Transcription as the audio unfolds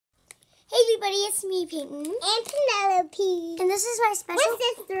Hey everybody, it's me, Peyton. And Penelope. And this is my special... My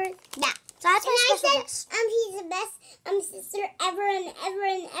sister. Yeah. So that's my and special I guest. said, he's the best sister ever and ever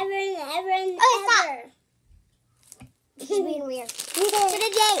and ever and ever and Okay, ever. He's being weird. So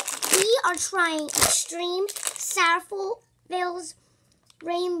today, we are trying Extreme Sourful's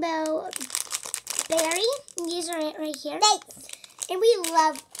Rainbow Berry. These are it right here. Thanks. And we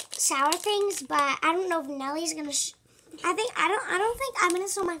love sour things, but I don't know if Nellie's gonna... I don't think I'm gonna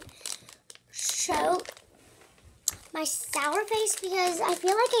show my sour face because I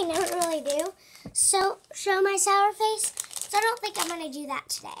feel like I never really do. So show my sour face. So I don't think I'm gonna do that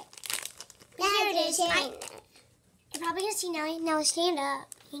today. But here it is. You're probably gonna see Nellie. Nellie, stand up.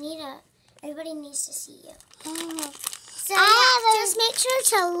 Everybody needs to see you. So just make sure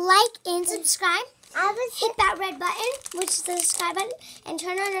to like and subscribe. Hit that red button, which is the subscribe button, and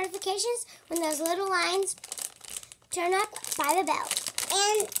turn on notifications when those little lines turn up by the bell.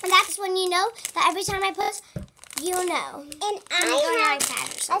 And that's when you know that every time I post, you'll know. And I have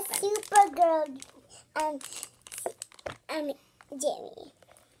a Supergirl Jimmy.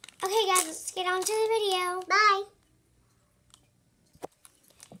 Okay guys, let's get on to the video. Bye.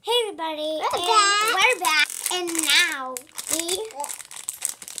 Hey everybody. We're back. And now we...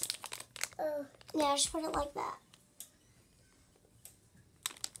 Yeah, just put it like that.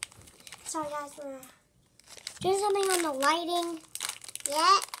 Sorry guys, we're doing something on the lighting.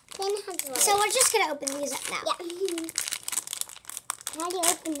 Yeah. So we're just going to open these up now. Yeah. How do you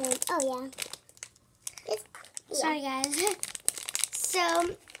open them? Oh, yeah. Sorry guys.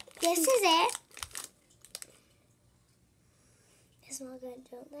 So, this is it. They smell good,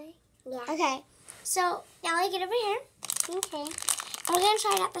 don't they? Yeah. Okay. So, now I get over here. Okay. And we're going to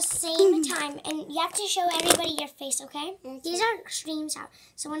try it at the same time. And you have to show everybody your face, okay? These are extreme sour.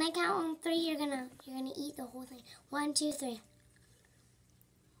 So when I count on 3, you're gonna eat the whole thing. 1, 2, 3.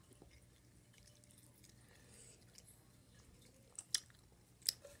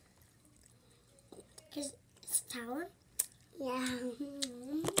 Is it sour? Yeah.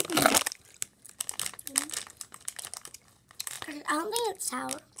 I don't think it's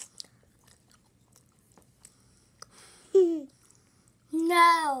sour.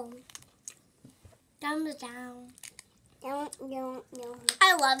 No. Thumbs down. No.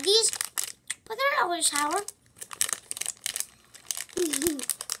 I love these, but they're not always sour.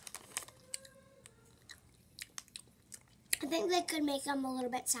 I think they could make them a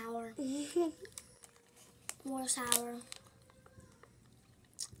little bit sour. More sour.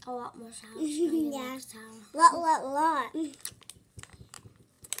 A lot more sour. Yeah. Sour. Lot.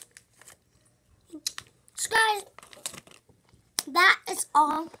 So guys, that is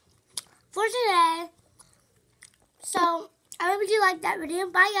all for today. So I hope you liked that video.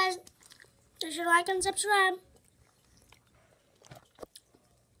 Bye guys. Be sure to like and subscribe.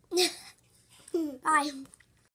 Bye.